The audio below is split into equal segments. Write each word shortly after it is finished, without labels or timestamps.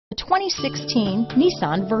2016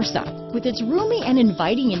 Nissan Versa. With its roomy and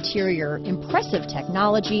inviting interior, impressive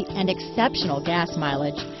technology, and exceptional gas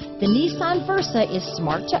mileage, the Nissan Versa is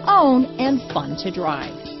smart to own and fun to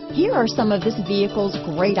drive. Here are some of this vehicle's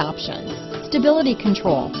great options: stability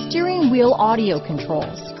control, steering wheel audio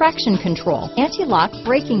controls, traction control, anti-lock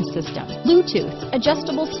braking system, Bluetooth,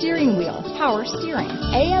 adjustable steering wheel, power steering,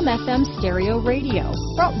 AM/FM stereo radio,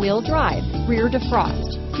 front wheel drive, rear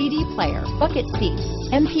defrost, CD player, bucket seats,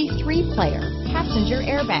 MP3 player, passenger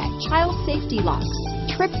airbag, child safety locks,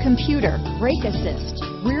 trip computer, brake assist,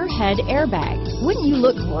 rear head airbag. Wouldn't you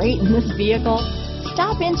look great in this vehicle?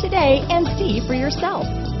 Stop in today and see for yourself.